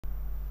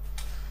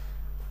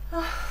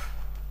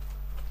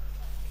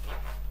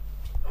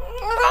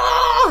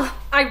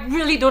I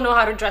really don't know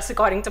how to dress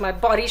according to my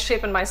body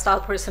shape and my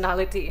style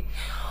personality.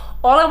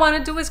 All I want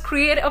to do is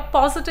create a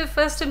positive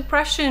first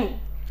impression.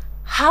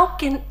 How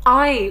can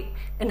I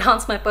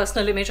enhance my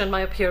personal image and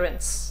my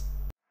appearance?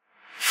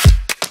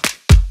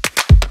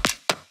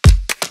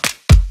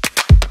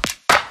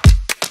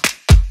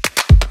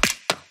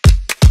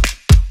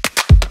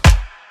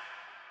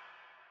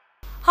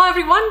 Hi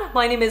everyone,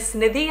 my name is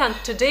Nidhi and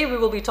today we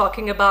will be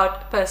talking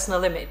about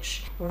personal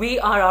image. We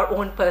are our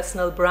own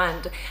personal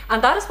brand,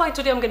 and that is why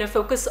today I'm going to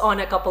focus on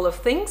a couple of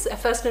things.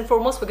 First and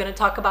foremost, we're going to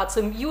talk about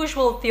some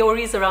usual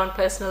theories around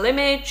personal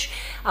image,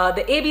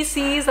 the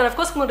ABCs, and of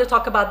course I'm going to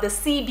talk about the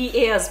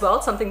CBA as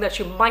well, something that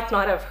you might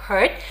not have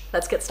heard.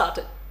 Let's get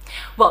started.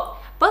 Well,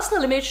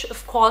 personal image,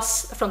 of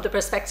course, from the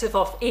perspective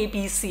of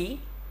ABC,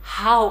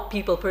 how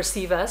people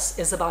perceive us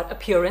is about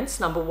appearance,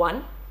 number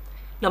one.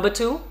 Number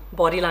two,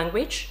 body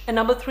language. And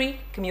number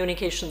three,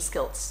 communication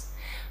skills.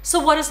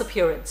 So what is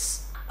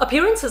appearance?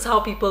 Appearance is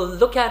how people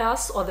look at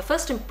us, or the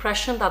first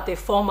impression that they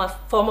form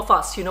of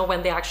us,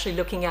 when they're actually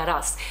looking at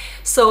us.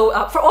 So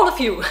for all of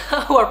you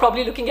who are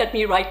probably looking at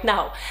me right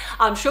now,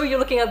 I'm sure you're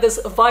looking at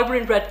this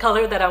vibrant red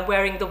color that I'm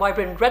wearing, the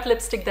vibrant red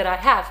lipstick that I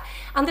have.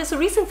 And there's a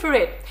reason for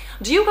it.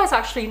 Do you guys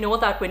actually know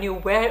that when you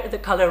wear the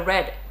color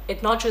red,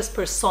 it not just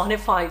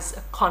personifies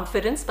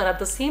confidence, but at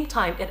the same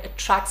time, it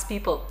attracts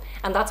people.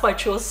 And that's why I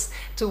chose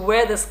to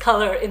wear this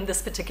color in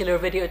this particular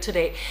video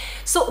today.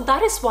 So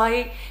that is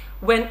why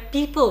when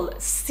people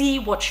see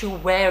what you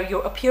wear,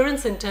 your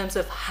appearance in terms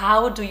of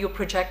how do you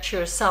project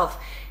yourself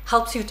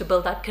helps you to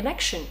build that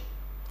connection.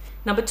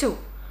 Number two,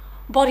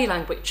 body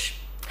language.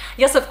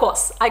 Yes, of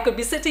course, I could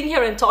be sitting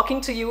here and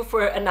talking to you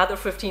for another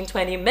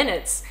 15-20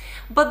 minutes.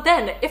 But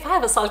then if I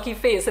have a sulky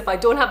face, if I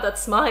don't have that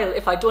smile,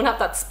 if I don't have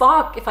that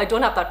spark, if I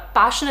don't have that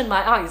passion in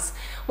my eyes,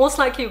 most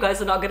likely you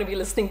guys are not going to be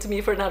listening to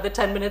me for another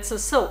 10 minutes or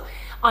so.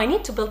 I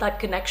need to build that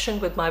connection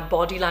with my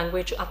body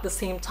language at the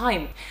same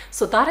time.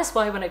 So that is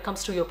why when it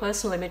comes to your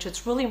personal image,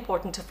 it's really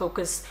important to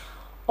focus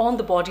on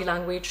the body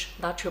language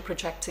that you're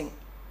projecting.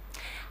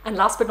 And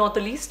last but not the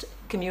least,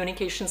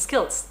 communication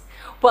skills.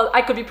 Well,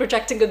 I could be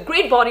projecting a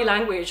great body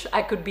language,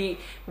 I could be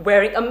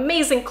wearing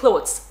amazing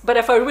clothes, but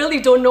if I really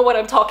don't know what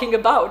I'm talking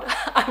about,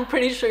 I'm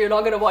pretty sure you're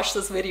not going to watch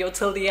this video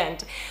till the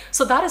end.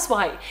 So that is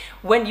why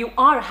when you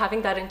are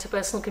having that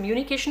interpersonal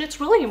communication, it's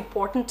really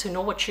important to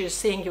know what you're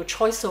saying, your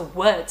choice of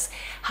words.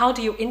 How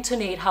do you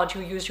intonate, how do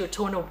you use your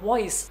tone of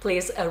voice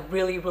plays a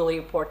really, really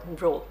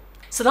important role.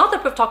 So now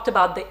that we've talked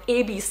about the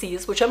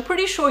ABCs, which I'm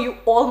pretty sure you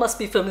all must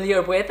be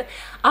familiar with,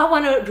 I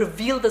want to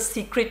reveal the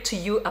secret to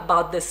you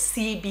about the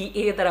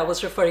CBA that I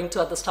was referring to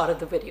at the start of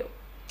the video.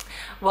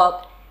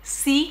 Well,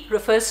 C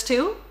refers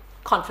to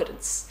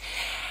confidence.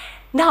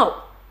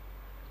 Now,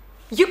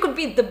 you could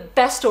be the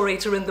best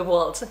orator in the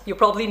world. You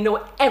probably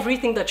know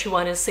everything that you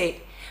want to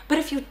say. But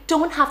if you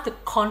don't have the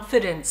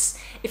confidence,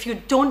 if you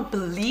don't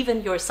believe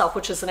in yourself,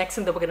 which is the next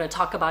thing that we're going to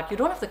talk about, you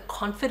don't have the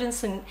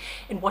confidence in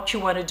what you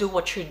want to do,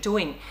 what you're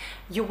doing,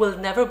 you will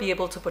never be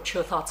able to put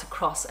your thoughts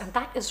across. And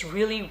that is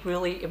really,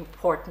 really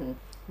important.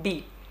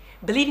 B,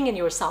 believing in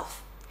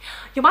yourself.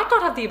 You might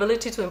not have the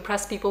ability to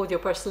impress people with your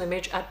personal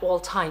image at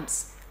all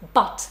times,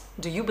 but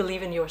do you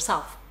believe in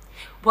yourself?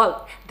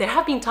 Well, there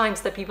have been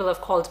times that people have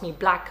called me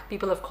black,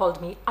 people have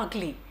called me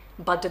ugly,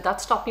 but did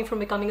that stop me from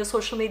becoming a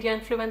social media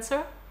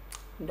influencer?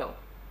 No.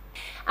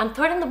 And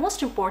third, and the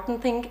most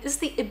important thing, is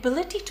the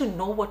ability to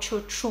know what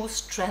your true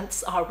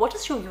strengths are. What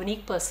is your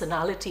unique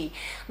personality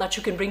that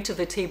you can bring to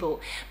the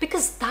table?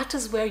 Because that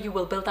is where you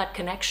will build that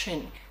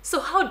connection.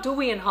 So how do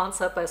we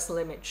enhance our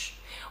personal image?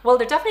 Well,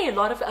 there are definitely a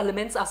lot of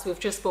elements as we've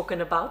just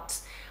spoken about,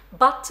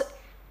 but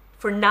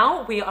for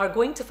now, we are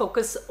going to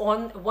focus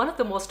on one of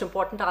the most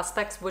important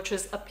aspects, which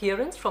is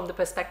appearance from the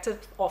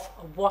perspective of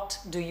what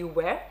do you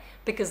wear,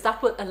 because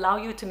that will allow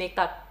you to make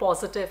that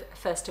positive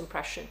first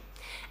impression.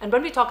 And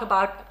when we talk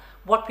about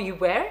what we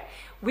wear,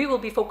 we will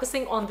be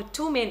focusing on the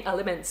two main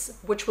elements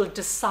which will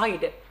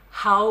decide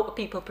how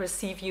people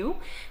perceive you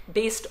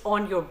based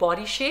on your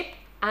body shape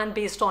and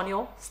based on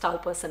your style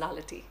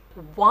personality.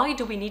 Why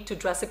do we need to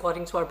dress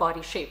according to our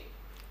body shape?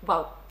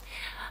 Well,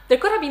 there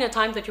could have been a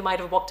time that you might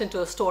have walked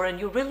into a store and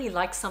you really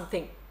like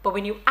something, but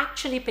when you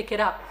actually pick it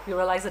up, you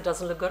realize it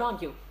doesn't look good on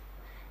you.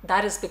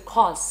 That is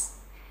because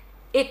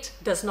it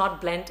does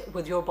not blend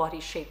with your body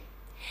shape.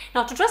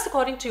 Now, to dress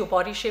according to your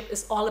body shape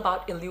is all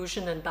about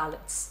illusion and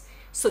balance.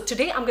 So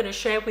today I'm going to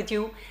share with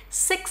you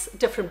 6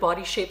 different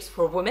body shapes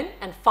for women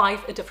and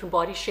 5 different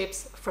body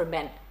shapes for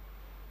men.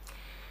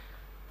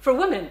 For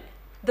women,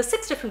 the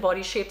 6 different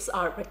body shapes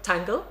are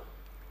rectangle,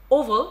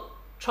 oval,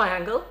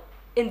 triangle,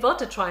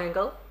 inverted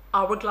triangle,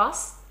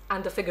 hourglass,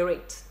 and the figure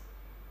 8.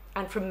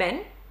 And for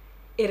men,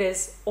 it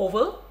is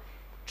oval,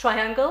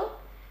 triangle,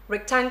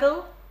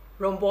 rectangle,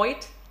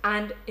 rhomboid,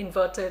 and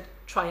inverted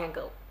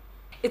triangle.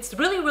 It's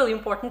really, really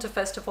important to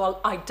first of all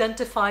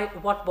identify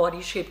what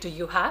body shape do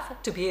you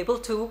have to be able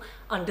to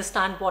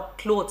understand what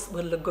clothes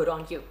will look good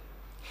on you.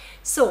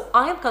 So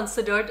I am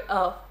considered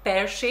a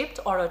pear-shaped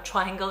or a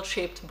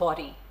triangle-shaped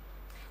body.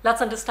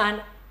 Let's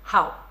understand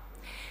how.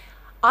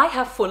 I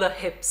have fuller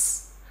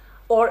hips.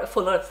 or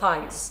fuller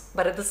thighs.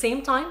 But at the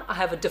same time, I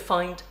have a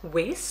defined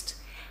waist.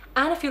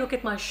 And if you look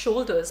at my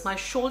shoulders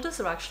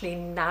are actually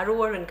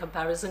narrower in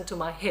comparison to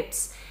my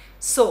hips.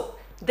 So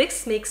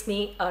this makes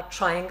me a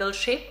triangle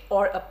shape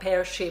or a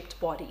pear-shaped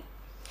body.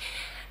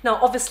 Now,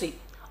 obviously,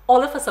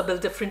 all of us are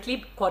built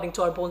differently according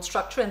to our bone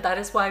structure, and that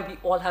is why we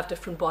all have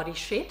different body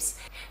shapes.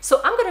 So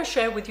I'm going to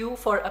share with you,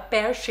 for a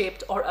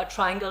pear-shaped or a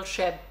triangle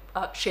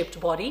shaped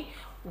body,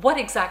 what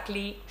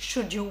exactly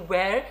should you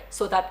wear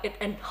so that it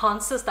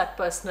enhances that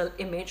personal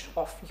image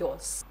of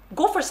yours.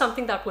 Go for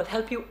something that will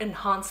help you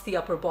enhance the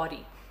upper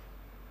body.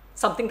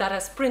 Something that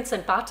has prints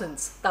and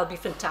patterns, that'll be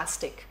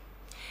fantastic.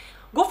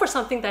 Go for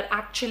something that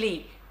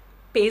actually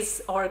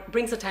pays or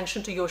brings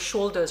attention to your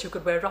shoulders. You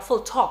could wear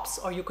ruffled tops,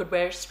 or you could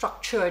wear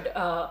structured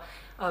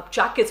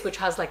jackets which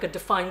has like a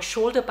defined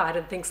shoulder pad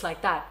and things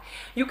like that.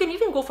 You can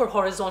even go for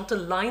horizontal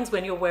lines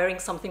when you're wearing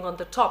something on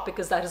the top,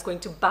 because that is going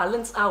to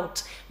balance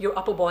out your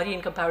upper body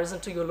in comparison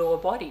to your lower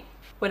body.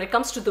 When it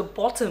comes to the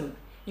bottom,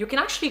 you can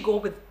actually go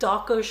with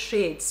darker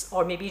shades,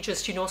 or maybe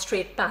just,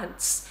 straight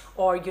pants,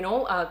 or,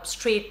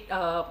 straight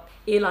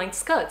A-line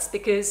skirts,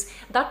 because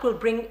that will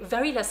bring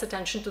very less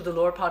attention to the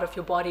lower part of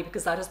your body,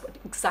 because that is what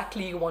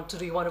exactly you want to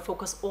do. You want to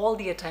focus all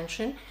the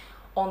attention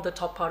on the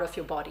top part of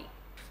your body.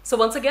 So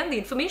once again, the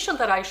information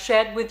that I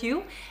shared with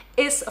you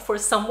is for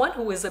someone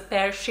who is a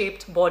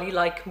pear-shaped body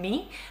like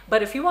me.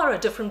 But if you are a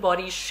different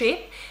body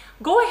shape,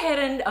 go ahead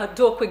and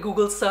do a quick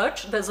Google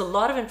search. There's a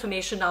lot of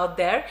information out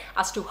there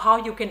as to how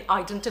you can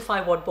identify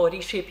what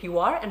body shape you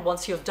are. And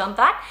once you've done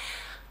that,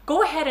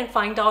 go ahead and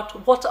find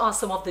out what are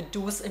some of the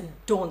do's and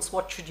don'ts.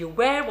 What should you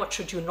wear? What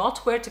should you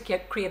not wear to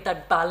create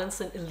that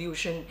balance and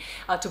illusion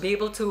to be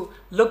able to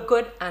look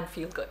good and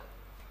feel good.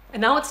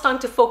 And now it's time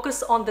to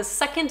focus on the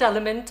second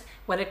element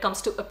when it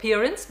comes to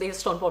appearance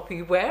based on what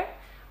we wear,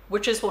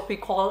 which is what we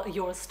call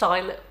your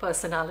style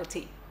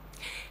personality.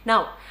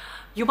 Now,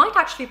 you might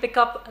actually pick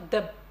up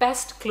the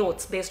best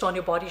clothes based on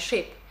your body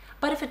shape,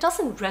 but if it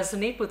doesn't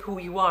resonate with who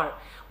you are,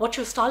 what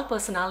your style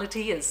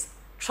personality is,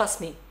 trust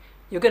me,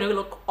 you're going to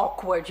look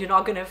awkward. You're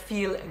not going to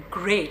feel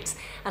great.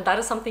 And that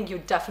is something you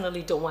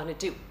definitely don't want to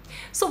do.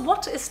 So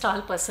what is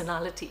style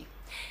personality?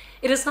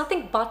 It is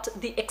nothing but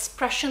the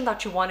expression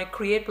that you want to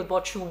create with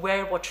what you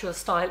wear, what your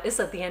style is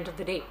at the end of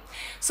the day.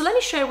 So let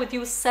me share with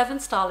you 7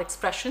 style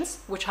expressions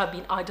which have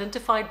been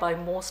identified by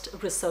most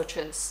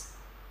researchers.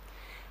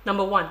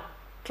 Number 1,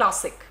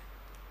 classic.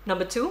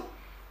 Number 2,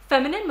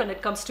 feminine when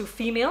it comes to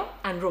female,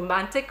 and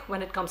romantic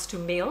when it comes to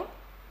male.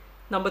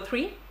 Number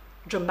 3,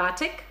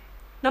 dramatic.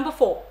 Number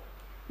 4,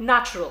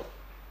 natural.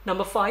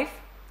 Number 5,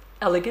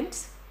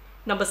 elegant.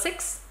 Number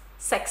 6,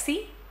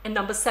 sexy. And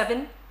number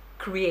 7,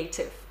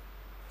 creative.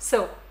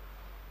 So,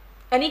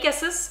 any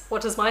guesses?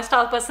 What is my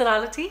style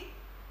personality?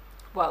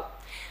 Well,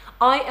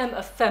 I am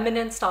a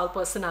feminine style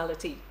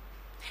personality,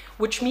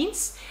 which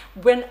means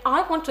when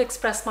I want to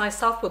express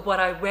myself with what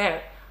I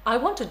wear, I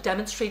want to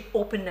demonstrate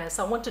openness.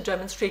 I want to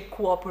demonstrate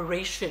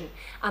cooperation.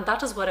 And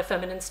that is what a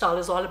feminine style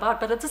is all about.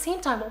 But at the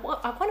same time, I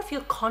want to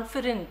feel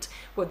confident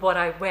with what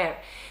I wear.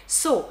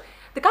 So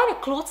the kind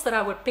of clothes that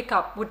I would pick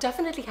up would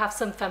definitely have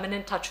some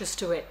feminine touches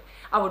to it.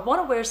 I would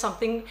want to wear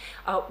something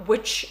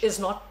which is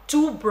not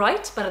too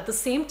bright, but at the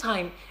same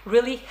time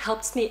really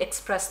helps me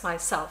express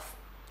myself.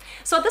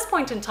 So at this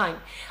point in time,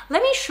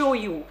 let me show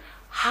you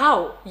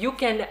how you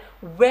can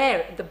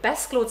wear the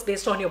best clothes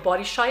based on your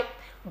body shape.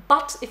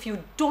 But if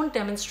you don't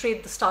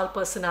demonstrate the style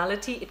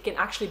personality, it can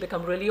actually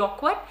become really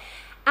awkward.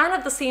 And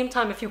at the same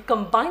time, if you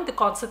combine the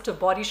concept of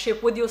body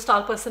shape with your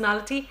style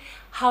personality,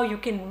 how you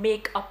can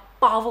make a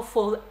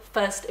powerful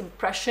first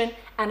impression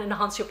and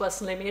enhance your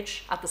personal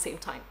image at the same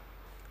time.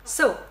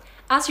 So,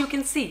 as you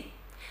can see,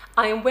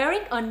 I am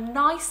wearing a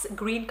nice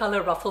green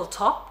color ruffle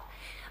top.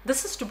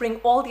 This is to bring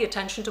all the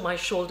attention to my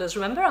shoulders.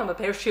 Remember, I'm a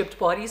pear-shaped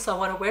body, so I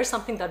want to wear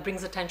something that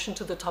brings attention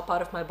to the top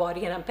part of my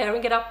body, and I'm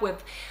pairing it up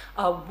with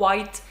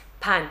white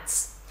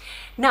pants.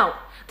 Now,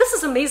 this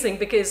is amazing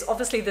because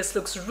obviously this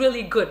looks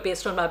really good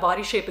based on my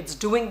body shape. It's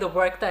doing the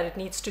work that it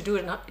needs to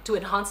do to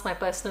enhance my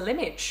personal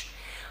image.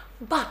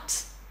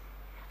 But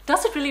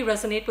does it really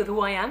resonate with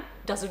who I am?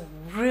 Does it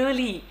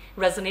really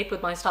resonate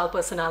with my style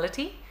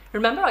personality?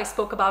 Remember, I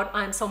spoke about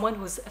I'm someone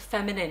who's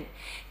feminine.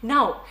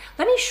 Now,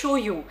 let me show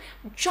you,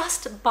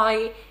 just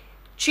by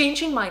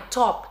changing my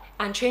top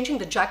and changing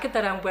the jacket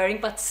that I'm wearing,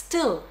 but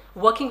still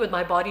working with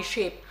my body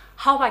shape,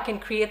 how I can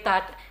create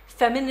that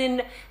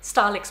feminine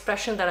style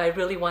expression that I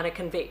really want to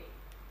convey.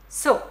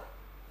 So,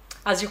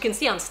 as you can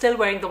see, I'm still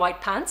wearing the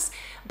white pants,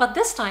 but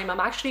this time I'm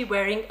actually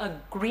wearing a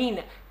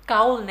green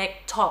cowl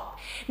neck top.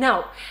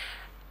 Now,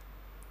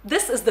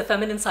 this is the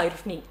feminine side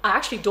of me. I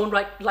actually don't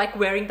like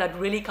wearing that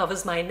really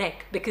covers my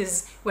neck,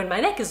 because when my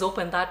neck is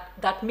open,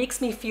 that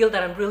makes me feel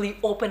that I'm really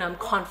open, I'm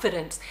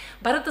confident.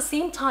 But at the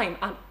same time,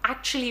 I'm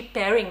actually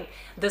pairing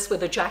this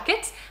with a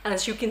jacket. And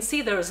as you can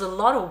see, there is a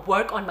lot of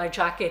work on my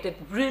jacket. It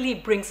really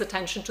brings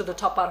attention to the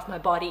top part of my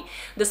body.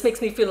 This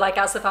makes me feel like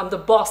as if I'm the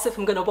boss if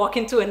I'm going to walk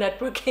into a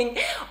networking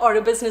or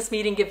a business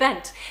meeting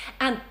event.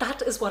 And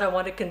that is what I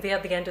want to convey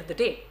at the end of the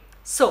day.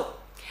 So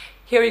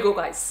here you go,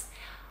 guys.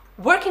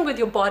 Working with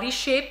your body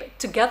shape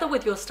together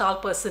with your style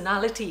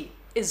personality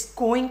is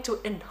going to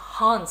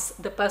enhance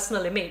the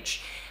personal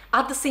image.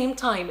 At the same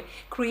time,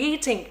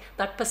 creating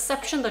that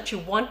perception that you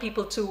want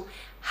people to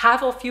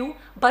have of you,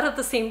 but at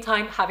the same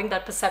time having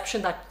that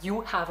perception that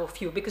you have of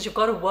you, because you've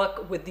got to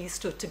work with these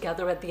two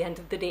together at the end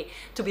of the day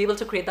to be able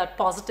to create that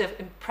positive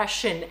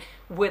impression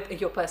with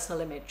your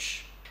personal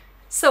image.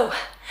 So,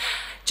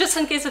 just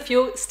in case if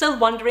you're still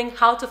wondering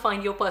how to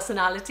find your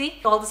personality,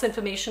 all this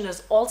information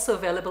is also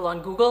available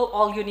on Google.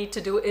 All you need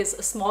to do is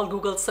a small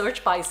Google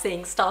search by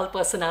saying style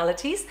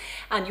personalities,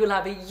 and you'll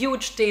have a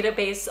huge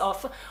database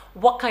of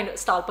what kind of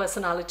style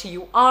personality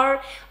you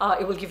are.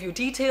 It will give you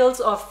details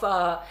of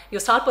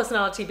your style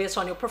personality based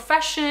on your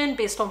profession,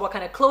 based on what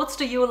kind of clothes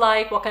do you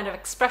like, what kind of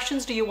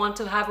expressions do you want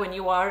to have when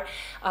you are,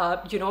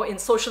 in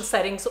social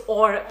settings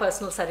or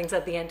personal settings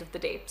at the end of the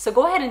day. So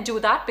go ahead and do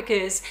that,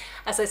 because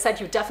as I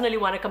said, you definitely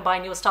want to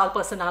combine your style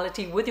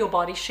personality with your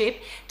body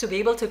shape to be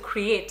able to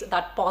create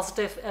that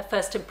positive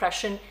first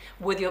impression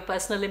with your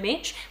personal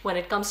image when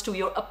it comes to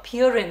your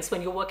appearance,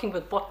 when you're working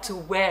with what to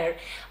wear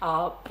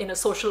in a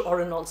social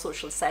or a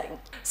non-social setting.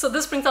 So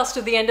this brings us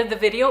to the end of the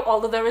video,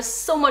 although there is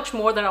so much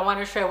more that I want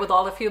to share with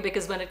all of you,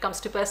 because when it comes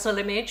to personal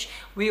image,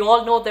 we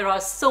all know there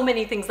are so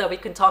many things that we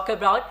can talk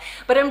about,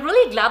 but I'm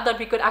really glad that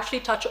we could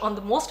actually touch on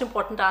the most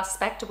important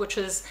aspect, which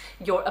is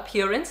your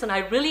appearance. And I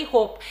really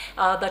hope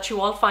that you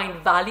all find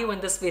value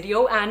in this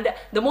video, and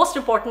the most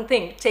important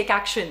thing, take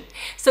action.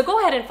 So go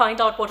ahead and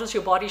find out what is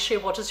your body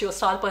shape, what is your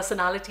style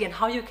personality, and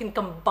how you can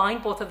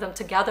combine both of them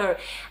together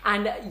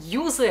and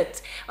use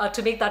it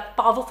to make that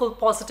powerful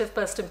positive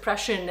first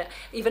impression.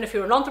 Even if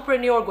you're an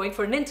entrepreneur, going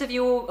for an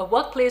interview, a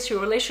workplace, your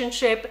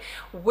relationship,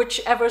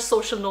 whichever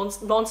social,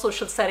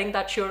 non-social setting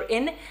that you're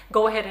in,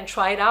 go ahead and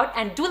try it out,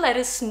 and do let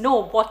us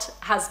know what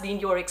has been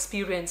your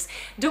experience.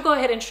 Do go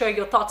ahead and share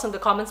your thoughts in the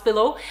comments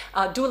below.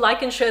 Do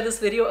like and share this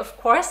video, of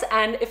course,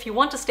 and if you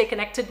want to stay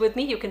connected with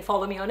me, you can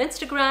follow me on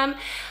Instagram,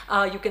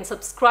 you can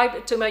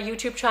subscribe to my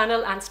YouTube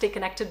channel and stay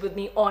connected with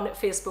me on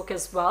Facebook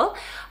as well.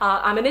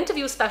 I'm an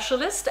interview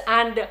specialist,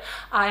 and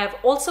I have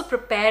also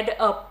prepared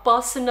a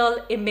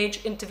personal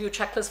image interview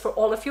checklist for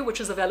all of you, which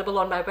is available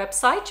on my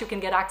website. You can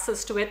get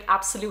access to it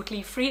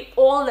absolutely free.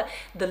 All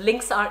the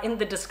links are in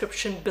the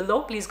description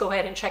below. Please go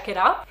ahead and check it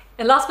out.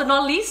 And last but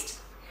not least,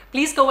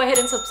 please go ahead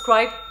and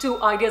subscribe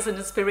to Ideas and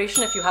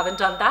Inspiration if you haven't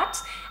done that,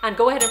 and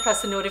go ahead and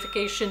press the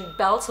notification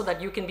bell so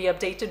that you can be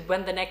updated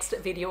when the next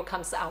video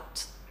comes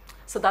out.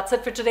 So that's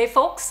it for today,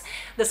 folks.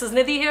 This is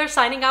Nidhi here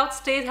signing out.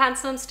 Stay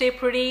handsome, stay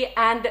pretty,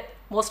 and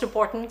most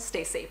important,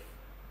 stay safe.